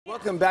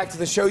Welcome back to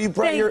the show. You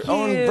brought your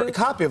own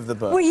copy of the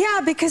book. Well,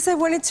 yeah, because I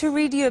wanted to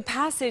read you a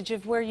passage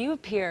of where you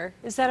appear.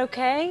 Is that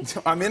okay?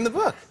 I'm in the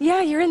book. Yeah,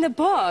 you're in the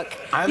book.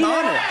 I'm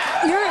on it.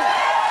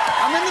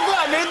 I'm in the book.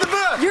 I made the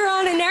book. You're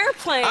on an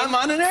airplane. I'm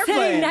on an airplane.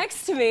 Sitting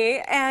next to me,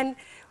 and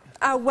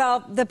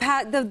well,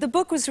 the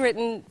book was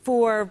written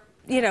for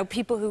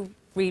people who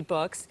read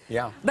books.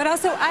 Yeah. But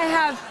also,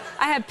 I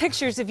have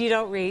pictures if you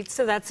don't read,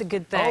 so that's a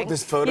good thing. Oh,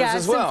 there's photos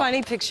as well. Yeah, some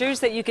funny pictures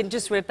that you can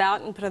just rip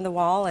out and put on the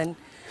wall and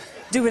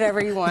do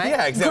whatever you want.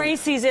 Yeah, exactly.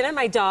 Gracie's in it.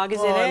 My dog is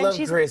in it. I love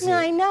Gracie. Yeah,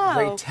 I know.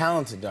 Very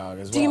talented dog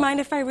as well. Do you mind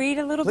if I read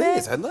a little bit?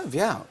 Please, I'd love,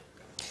 yeah.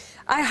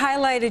 I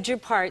highlighted your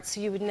part so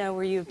you would know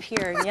where you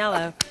appear in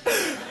yellow.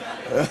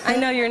 I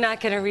know you're not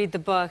going to read the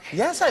book.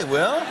 Yes, I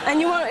will. And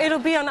you won't. It'll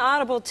be on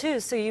Audible too,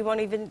 so you won't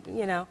even,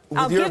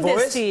 I'll your give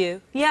voice? this to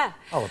you. Yeah.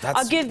 Oh, that's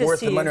I'll give this worth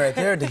to the you. money right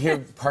there to hear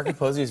Parker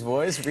Posey's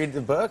voice read the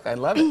book. I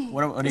love it.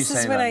 What are you saying? This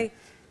is when I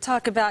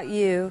talk about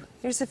you.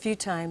 Here's a few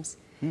times.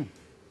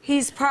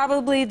 He's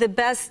probably the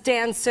best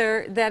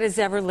dancer that has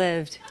ever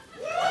lived.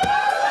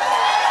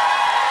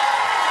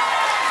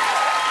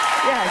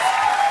 Yes.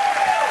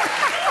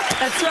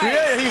 That's right.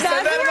 Yeah, he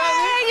said that about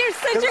me? You're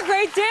such a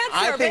great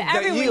dancer, but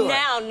everyone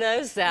now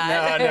knows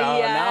that. No,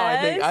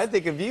 Yes. now I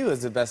think of you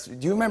as the best.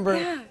 Do you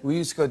remember we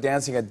used to go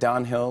dancing at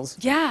Don Hill's?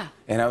 Yeah.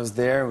 And I was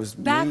there. It was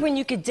back when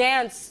you could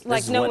dance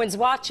like no one's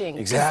watching.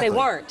 Exactly. Because they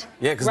weren't.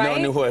 Yeah, because right? no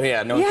one knew who.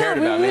 Yeah, no one cared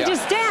about me. We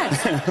just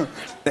danced.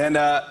 And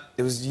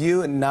it was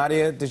you and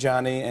Nadia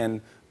Dejani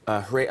and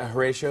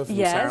Horatio from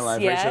Saturday Night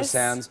Live, Horatio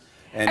Sanz.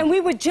 And we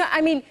would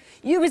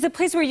it was a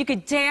place where you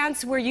could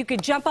dance, where you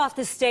could jump off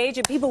the stage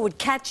and people would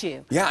catch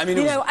you. Yeah, I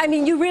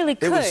mean, you really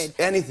could. It was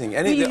anything.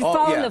 You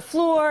fall on the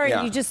floor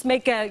and you just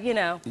make a,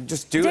 You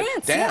just do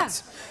it.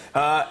 Dance.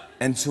 Yeah.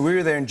 And so we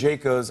were there, and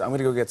Jake goes, "I'm going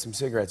to go get some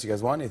cigarettes. You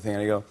guys want anything?"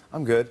 And I go,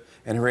 "I'm good."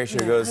 And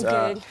Horatio goes,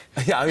 I'm good.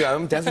 Yeah,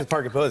 I'm dancing with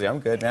Parker Posey. I'm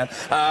good, man.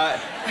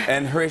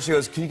 And Horatio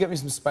goes, "Can you get me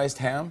some spiced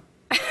ham?"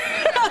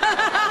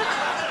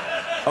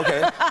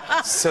 Okay,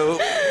 so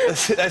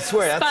I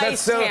swear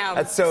that's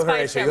so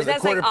Horatio. Is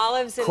that like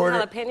olives and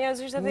jalapenos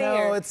or something?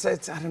 No, it's I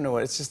don't know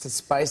what. It's just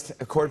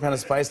a quarter pound of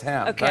spiced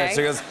ham. Okay. Right,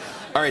 so he goes,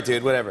 "All right,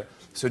 dude, whatever."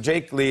 So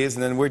Jake leaves,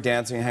 and then we're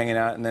dancing, and hanging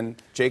out, and then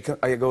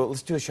I go,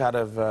 "Let's do a shot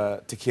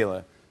of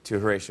tequila," to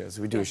Horatio.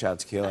 So we do a shot of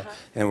tequila,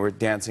 and we're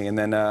dancing, and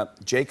then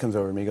Jake comes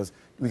over to me. He goes,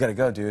 "We got to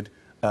go, dude."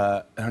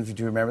 I don't know if you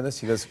do remember this.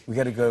 He goes, "We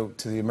got to go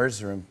to the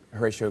emergency room."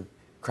 Horatio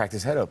cracked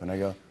his head open. I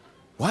go,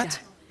 "What?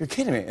 Yeah. You're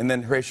kidding me." And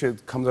then Horatio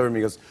comes over to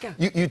me and goes,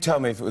 you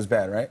tell me if it was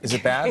bad, right? Is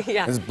it bad?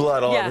 Yeah. There's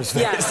blood all over his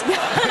face.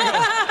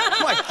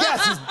 I'm like,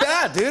 yes, it's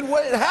bad, dude.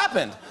 What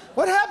happened?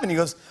 What happened? He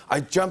goes, "I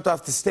jumped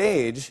off the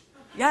stage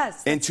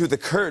into the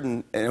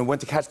curtain and went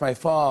to catch my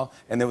fall,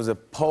 and there was a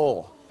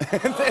pole."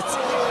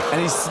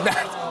 And he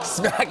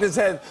smacked his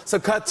head. So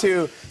cut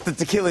to, the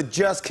tequila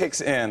just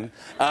kicks in.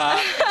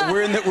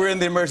 We're in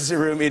the emergency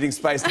room eating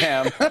spiced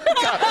ham,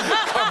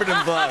 covered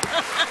in blood.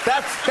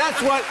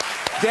 That's what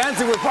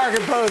dancing with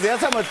Parker Posey.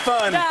 That's how much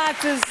fun.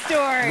 That's a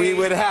story. We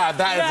would have.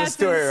 That's a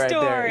story right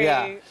there.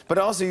 Yeah. But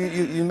also,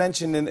 you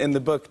mentioned in the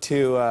book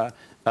too,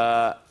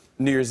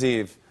 New Year's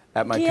Eve.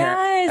 At my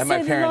parents'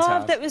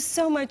 house. That was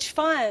so much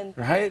fun.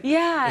 Right?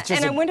 Yeah,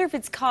 and I wonder if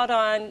it's caught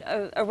on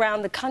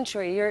around the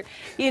country.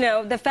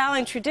 The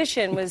Fallon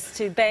tradition was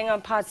to bang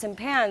on pots and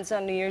pans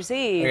on New Year's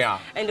Eve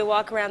and to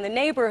walk around the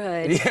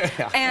neighborhood.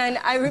 Yeah. And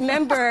I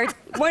remember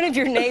one of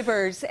your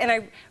neighbors, and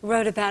I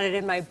wrote about it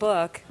in my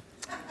book,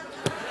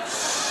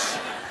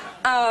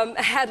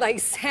 had like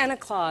Santa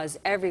Claus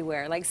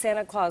everywhere, like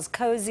Santa Claus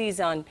cozies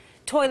on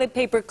toilet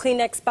paper,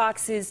 Kleenex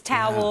boxes,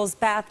 towels,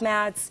 bath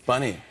mats.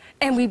 Funny.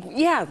 And we,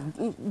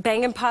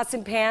 banging pots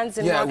and pans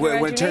and walking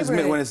around your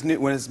neighborhood.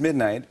 When it's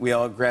midnight, we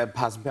all grab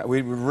pots and pans.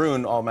 We would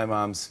ruin all my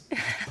mom's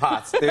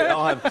pots. They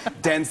all have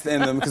dents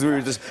in them because we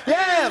were just,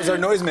 it was our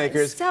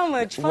noisemakers. So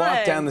much fun.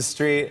 Walk down the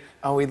street.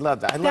 Oh, we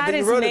loved that. I love that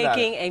you That wrote is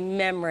making a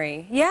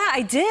memory. Yeah,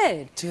 I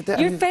did. Dude,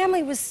 your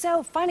family was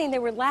so funny. They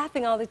were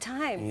laughing all the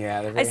time.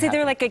 Yeah, they're I said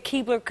they're like a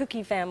Keebler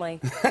cookie family.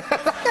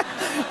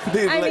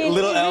 Dude,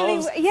 little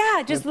elves?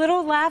 Yeah, just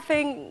little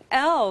laughing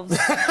elves.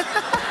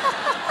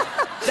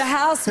 The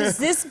house was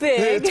this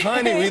big.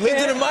 Tiny. We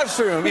lived in a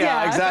mushroom.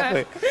 Yeah,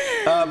 exactly.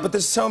 But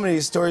there's so many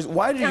stories.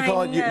 Why did you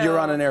call it You're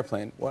on an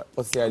Airplane?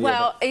 What's the idea?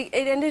 Well,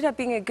 it ended up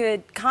being a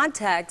good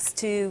context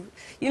to,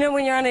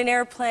 when you're on an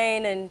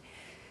airplane and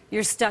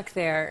you're stuck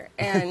there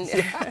and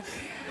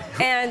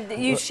and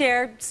you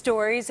share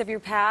stories of your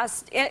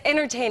past,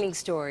 entertaining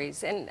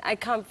stories. And I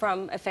come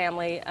from a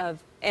family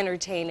of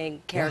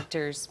entertaining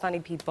characters, funny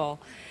people.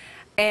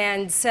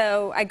 And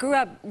so I grew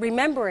up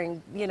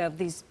remembering,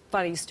 these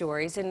funny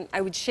stories, and I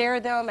would share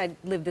them. I'd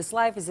lived this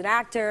life as an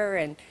actor,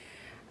 and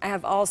I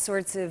have all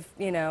sorts of,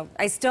 I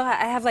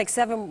have like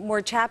 7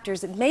 more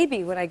chapters, and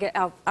maybe when I get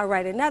out, I'll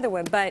write another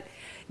one. But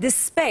this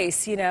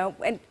space,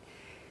 and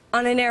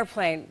on an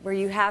airplane where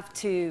you have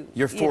to...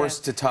 You're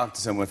forced to talk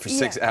to someone for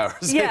 6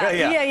 hours.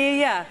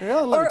 Yeah.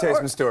 I'll let me tell you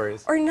some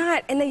stories. Or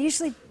not, and they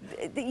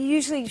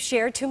usually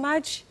share too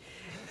much.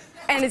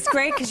 And it's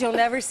great because you'll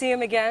never see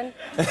them again.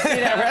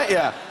 Right?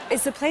 Yeah.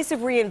 It's a place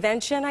of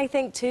reinvention, I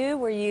think, too,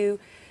 where you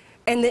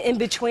And the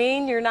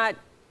in-between, you're not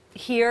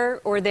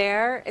here or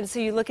there, and so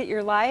you look at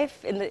your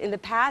life in the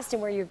past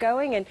and where you're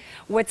going, and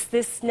what's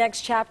this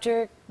next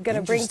chapter going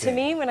to bring to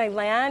me when I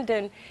land?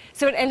 And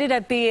so it ended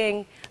up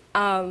being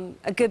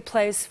a good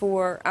place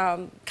for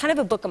kind of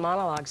a book of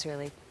monologues,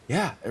 really.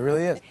 Yeah, it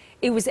really is.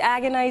 It was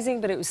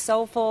agonizing, but it was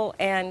soulful,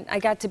 and I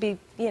got to be,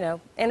 you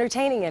know,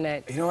 entertaining in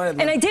it. You know what?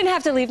 And I didn't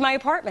have to leave my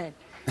apartment.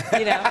 You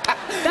know,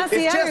 that's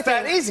the other thing. It's just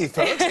that easy,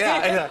 folks.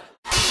 Yeah.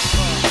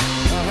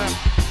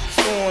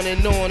 On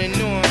and on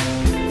and on.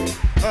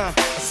 I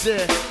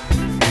said,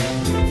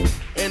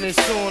 and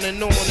it's on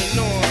and on and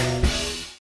on.